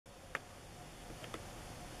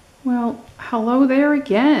Well, hello there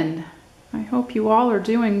again. I hope you all are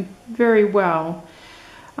doing very well.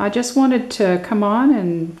 I just wanted to come on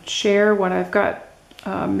and share what I've got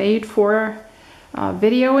made for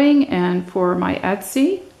videoing and for my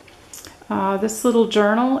Etsy. This little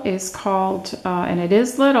journal is called, and it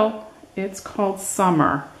is little, it's called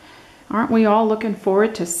Summer. Aren't we all looking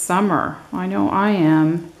forward to summer? I know I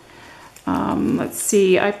am. Let's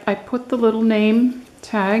see, I put the little name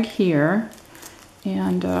tag here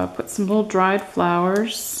and put some little dried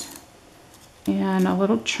flowers and a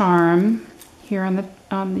little charm here on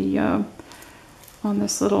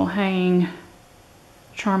this little hanging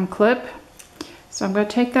charm clip. So I'm going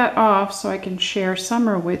to take that off so I can share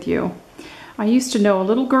Summer with you. I used to know a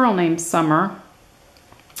little girl named Summer.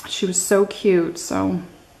 She was so cute, so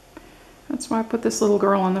that's why I put this little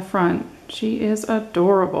girl on the front. She is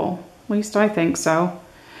adorable. At least I think so.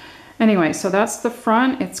 Anyway, so that's the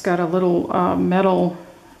front. It's got a little metal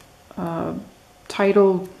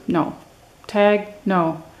tag,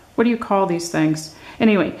 what do you call these things?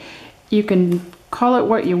 Anyway, you can call it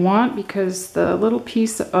what you want because the little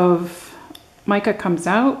piece of mica comes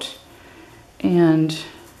out, and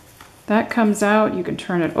that comes out. You can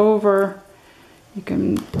turn it over. You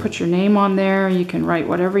can put your name on there. You can write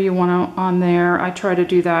whatever you want on there. I try to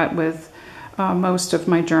do that with most of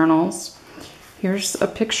my journals. Here's a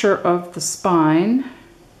picture of the spine.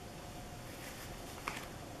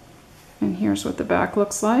 And here's what the back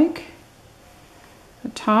looks like. The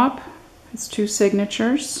top has 2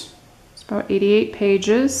 signatures. It's about 88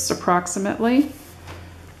 pages approximately.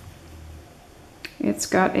 It's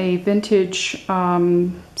got a vintage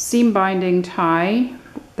seam binding tie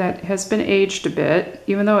that has been aged a bit.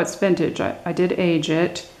 Even though it's vintage, I did age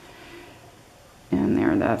it. And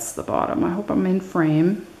there, that's the bottom. I hope I'm in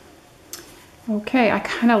frame. Okay, I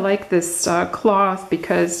kind of like this cloth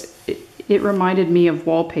because it reminded me of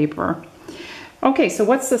wallpaper. Okay, so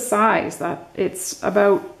what's the size? It's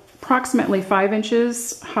about approximately 5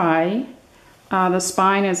 inches high. The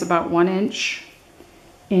spine is about 1 inch.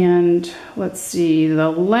 And let's see,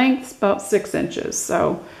 the length's about 6 inches.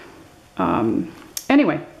 So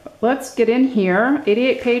anyway, let's get in here.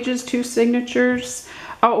 88 pages, 2 signatures.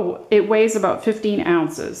 Oh, it weighs about 15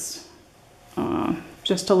 ounces,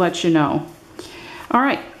 just to let you know. All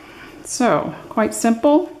right, so quite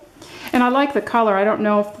simple. And I like the color. I don't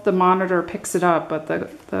know if the monitor picks it up, but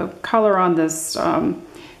the color on this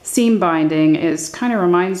seam binding kind of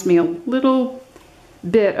reminds me a little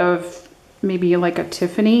bit of maybe like a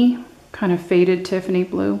Tiffany, kind of faded Tiffany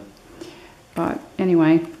blue. But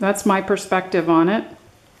anyway, that's my perspective on it.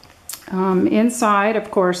 Inside,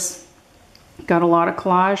 of course, got a lot of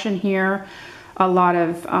collage in here, a lot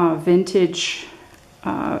of vintage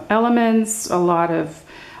elements, a lot of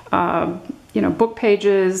book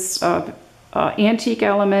pages, antique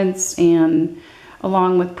elements, and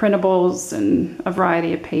along with printables and a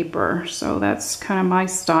variety of paper. So that's kind of my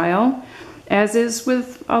style, as is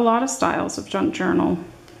with a lot of styles of junk journal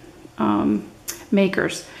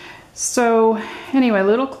makers. So anyway,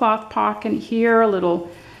 little cloth pocket here, a little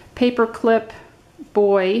paper clip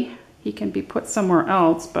boy. He can be put somewhere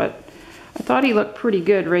else, but I thought he looked pretty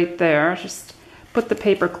good right there. Just put the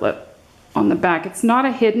paper clip on the back. It's not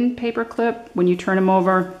a hidden paper clip. When you turn him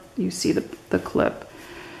over, you see the clip.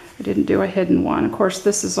 I didn't do a hidden one. Of course,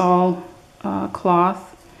 this is all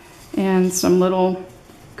cloth, and some little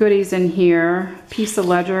goodies in here. Piece of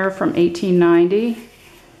ledger from 1890,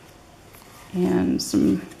 and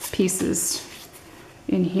some pieces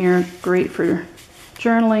in here. Great for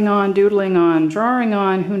journaling on, doodling on, drawing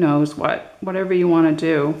on, who knows what, whatever you want to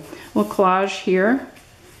do. A little collage here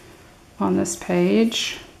on this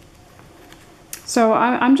page. So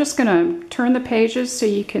I'm just going to turn the pages so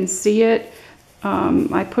you can see it.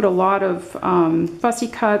 I put a lot of fussy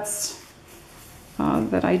cuts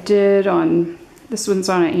that I did on, this one's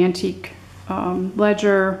on an antique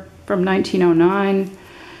ledger from 1909.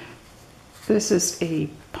 This is a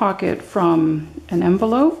pocket from an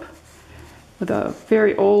envelope with a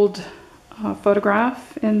very old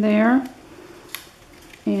photograph in there.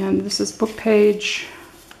 And this is book page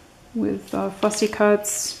with fussy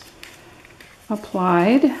cuts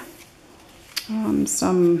applied.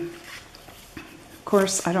 Some, of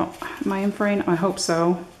course, am I in frame? I hope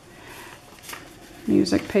so.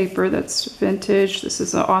 Music paper that's vintage. This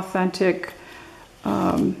is an authentic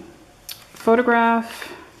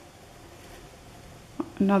photograph.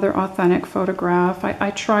 Another authentic photograph.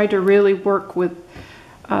 I tried to really work with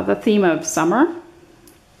the theme of summer,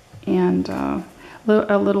 and a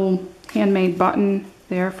little handmade button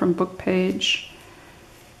there from book page,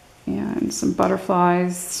 and some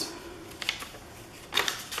butterflies.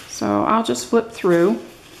 So I'll just flip through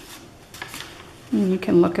And you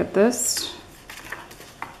can look at this.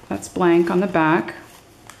 That's blank on the back.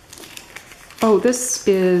 Oh, this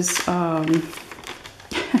is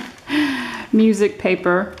music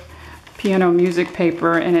paper, piano music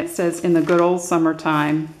paper, and it says "in the good old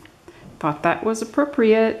summertime." Thought that was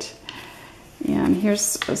appropriate. And here's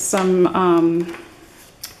some,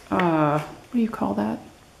 what do you call that?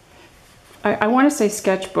 I want to say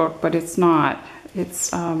sketchbook, but it's not.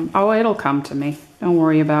 It's, oh, it'll come to me. Don't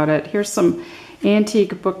worry about it. Here's some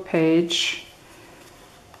antique book page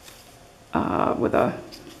with a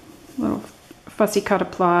little fussy cut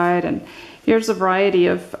applied. And here's a variety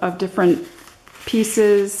of different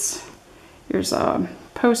pieces. Here's a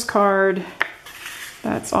postcard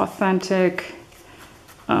that's authentic.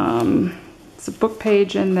 It's a book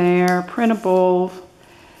page in there, printable.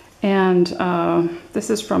 And this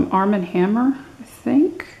is from Arm & Hammer, I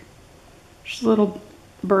think. Just a little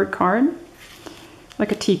bird card,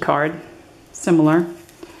 like a tea card, similar.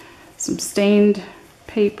 Some stained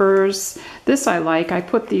papers. This I like. I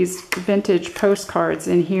put these vintage postcards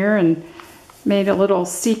in here and made a little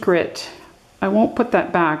secret. I won't put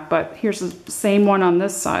that back, but here's the same one on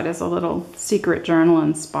this side as a little secret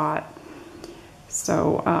journaling spot.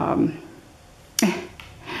 So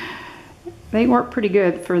they work pretty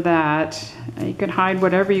good for that. You can hide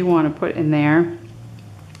whatever you want to put in there.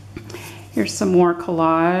 Here's some more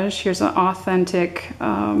collage. Here's an authentic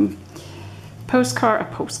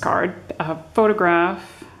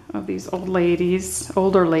photograph of these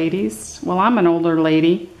older ladies. Well, I'm an older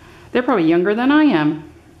lady. They're probably younger than I am.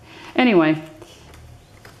 Anyway,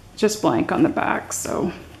 just blank on the back,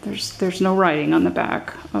 so there's no writing on the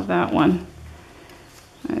back of that one.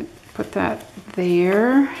 I put that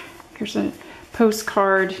there. Here's a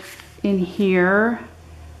postcard in here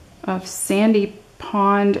of Sandy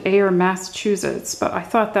Pond Air, Massachusetts, but I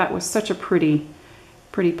thought that was such a pretty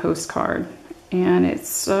postcard. And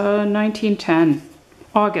it's 1910,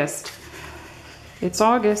 August. It's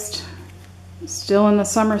August, still in the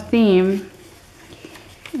summer theme.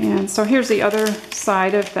 And so here's the other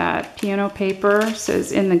side of that piano paper. It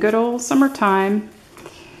says, "in the good old summertime."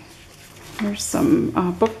 Here's some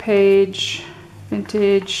book page,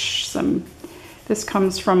 vintage. This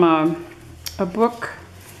comes from a book,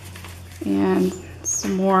 and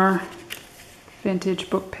some more vintage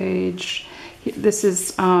book page. This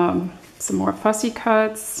is some more fussy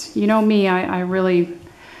cuts. You know me, I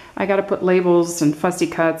got to put labels and fussy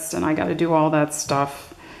cuts, and I got to do all that stuff.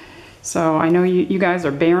 So I know you guys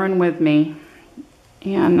are bearing with me.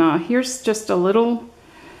 And here's just some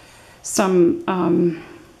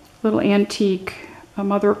little antique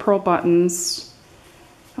mother of pearl buttons.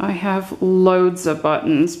 I have loads of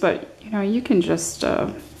buttons, but you know, you can just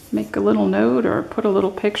make a little note or put a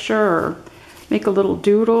little picture or make a little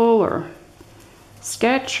doodle or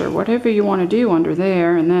sketch or whatever you want to do under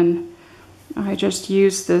there. And then I just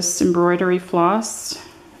used this embroidery floss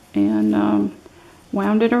and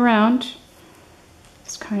wound it around.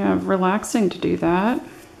 It's kind of relaxing to do that,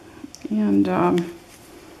 and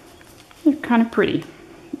they're kind of pretty.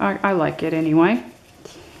 I like it anyway.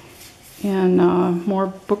 And more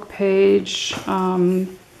book page.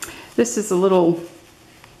 This is a little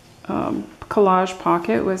collage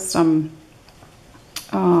pocket with some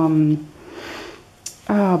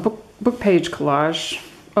book page collage,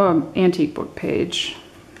 antique book page.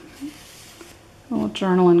 A little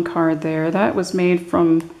journaling card there. That was made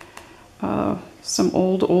from some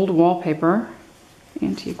old wallpaper,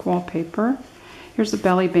 antique wallpaper. Here's a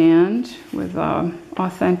belly band with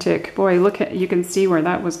authentic, boy, look at, you can see where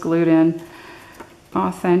that was glued in.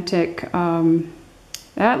 Authentic,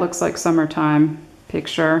 that looks like summertime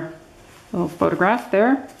picture. A little photograph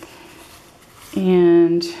there.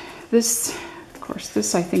 And this, of course,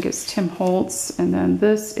 this I think is Tim Holtz, and then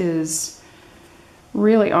this is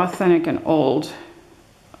really authentic and old.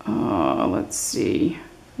 Let's see,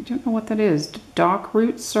 I don't know what that is. Dock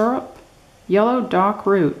root syrup? Yellow dock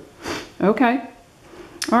root. Okay.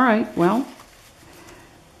 All right, well.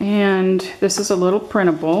 And this is a little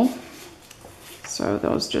printable. So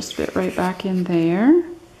those just fit right back in there.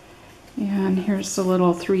 And here's a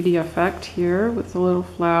little 3D effect here with the little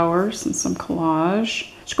flowers and some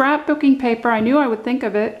collage. Scrapbooking paper, I knew I would think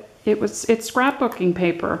of it. It's scrapbooking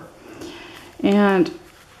paper. And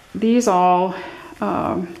these all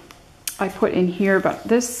I put in here, but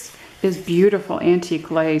this is beautiful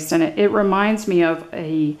antique lace, and it reminds me of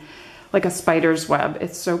like a spider's web.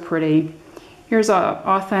 It's so pretty. Here's a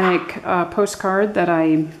authentic postcard that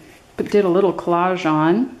I did a little collage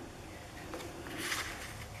on.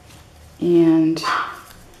 And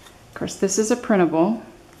of course this is a printable.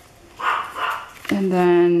 And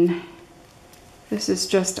then This is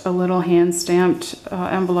just a little hand-stamped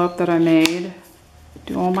envelope that I made.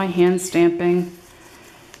 Do all my hand stamping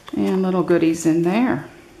and little goodies in there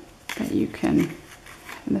that you can,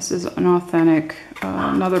 and this is an authentic,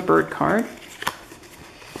 another bird card.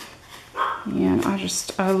 And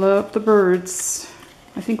I love the birds.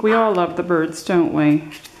 I think we all love the birds, don't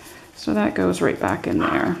we? So that goes right back in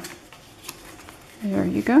there. There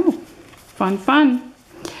you go. Fun, fun.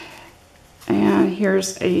 And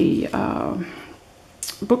here's a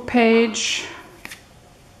book page.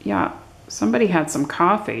 Yeah, somebody had some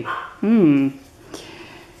coffee.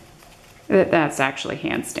 That's actually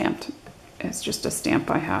hand stamped. It's just a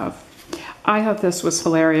stamp I have. I thought this was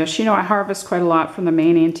hilarious. You know, I harvest quite a lot from the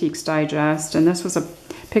Maine Antiques Digest, and this was a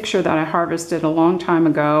picture that I harvested a long time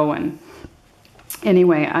ago. And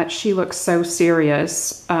anyway, she looks so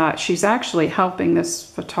serious. She's actually helping this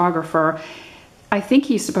photographer. I think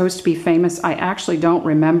he's supposed to be famous. I actually don't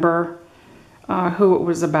remember who it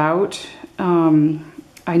was about.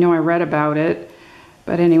 I know I read about it,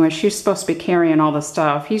 but anyway, she's supposed to be carrying all the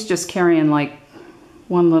stuff. He's just carrying like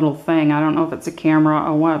one little thing. I don't know if it's a camera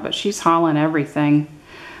or what, but she's hauling everything.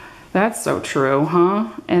 That's so true, huh?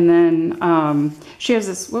 And then she has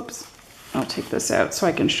this, whoops, I'll take this out so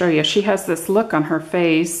I can show you. She has this look on her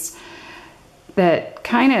face that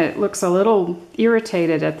kind of looks a little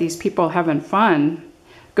irritated at these people having fun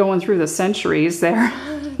going through the centuries there.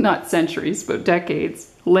 Not centuries, but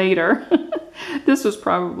decades later. This was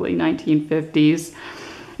probably 1950s.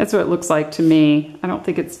 That's what it looks like to me. I don't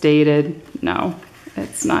think it's dated. No,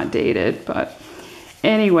 it's not dated. But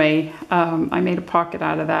anyway, I made a pocket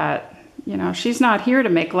out of that. You know, she's not here to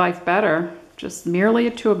make life better, just merely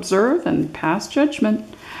to observe and pass judgment.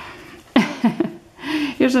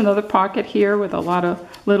 Here's another pocket here with a lot of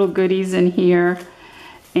little goodies in here,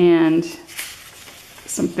 and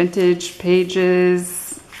some vintage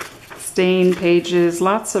pages, stained pages,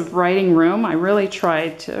 lots of writing room. I really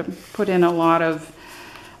tried to put in a lot of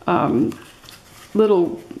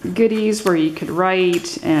little goodies where you could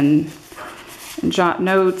write and jot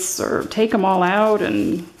notes or take them all out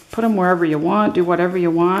and put them wherever you want, do whatever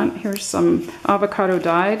you want. Here's some avocado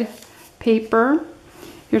dyed paper.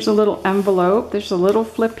 Here's a little envelope. There's a little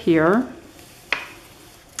flip here.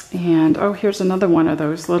 And oh, here's another one of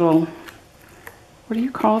those little, what do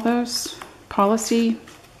you call those? Policy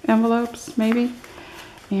envelopes, maybe?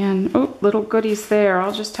 And oh, little goodies there.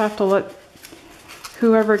 I'll just have to let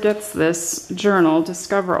whoever gets this journal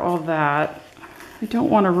discover all that. I don't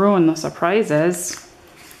want to ruin the surprises.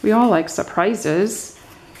 We all like surprises.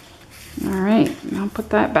 All right, I'll put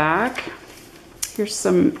that back. Here's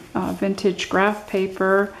some vintage graph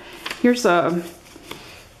paper. Here's a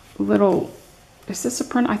little, is this a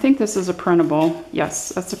print? I think this is a printable. Yes,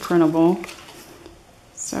 that's a printable.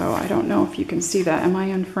 So I don't know if you can see that. Am I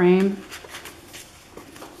in frame?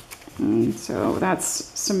 And so that's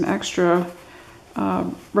some extra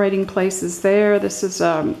writing places there. This is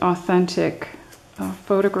an authentic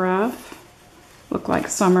photograph. Look like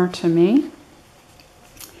summer to me.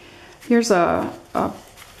 Here's a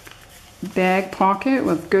bag pocket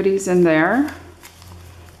with goodies in there.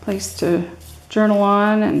 Place to journal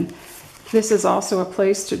on, and this is also a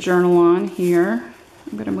place to journal on here.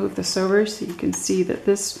 I'm going to move this over so you can see that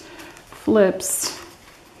this flips.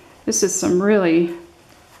 This is some really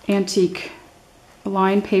antique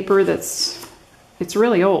line paper it's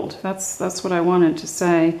really old. That's what I wanted to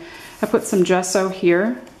say. I put some gesso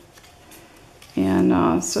here,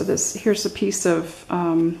 and so here's a piece of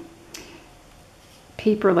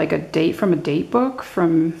paper, like a date from a date book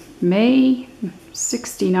from May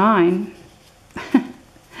 69,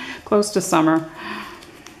 close to summer.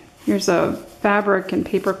 Here's a fabric and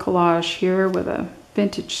paper collage here with a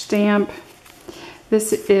vintage stamp.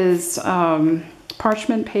 This is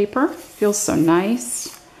parchment paper, feels so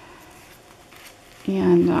nice.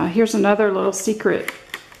 And here's another little secret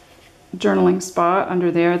journaling spot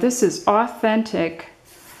under there. This is authentic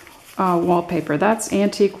wallpaper. That's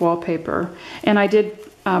antique wallpaper. And I did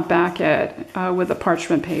back it with a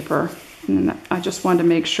parchment paper. And I just wanted to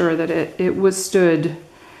make sure that it withstood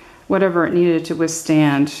whatever it needed to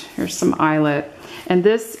withstand. Here's some eyelet. And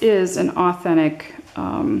this is an authentic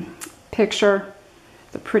picture.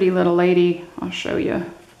 The pretty little lady, I'll show you.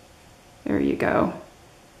 There you go.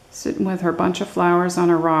 Sitting with her bunch of flowers on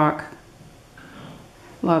a rock.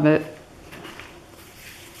 Love it.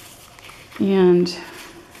 And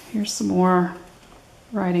here's some more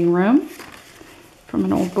writing room from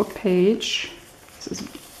an old book page. This is a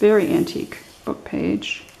very antique book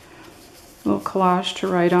page. A little collage to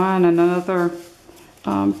write on. Another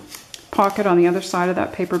pocket on the other side of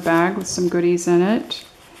that paper bag with some goodies in it.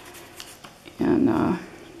 And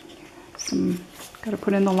some Got to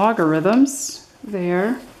put in the logarithms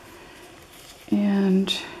there.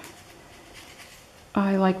 And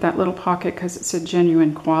I like that little pocket because it's a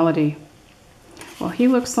genuine quality. Well, he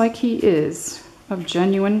looks like he is of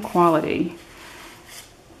genuine quality.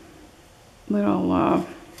 Little,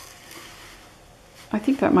 I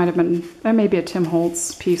think that might have been, that may be a Tim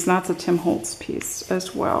Holtz piece. That's a Tim Holtz piece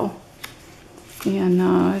as well.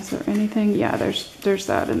 And is there anything? Yeah, there's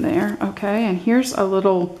that in there. Okay, and here's a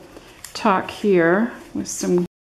little tuck here with some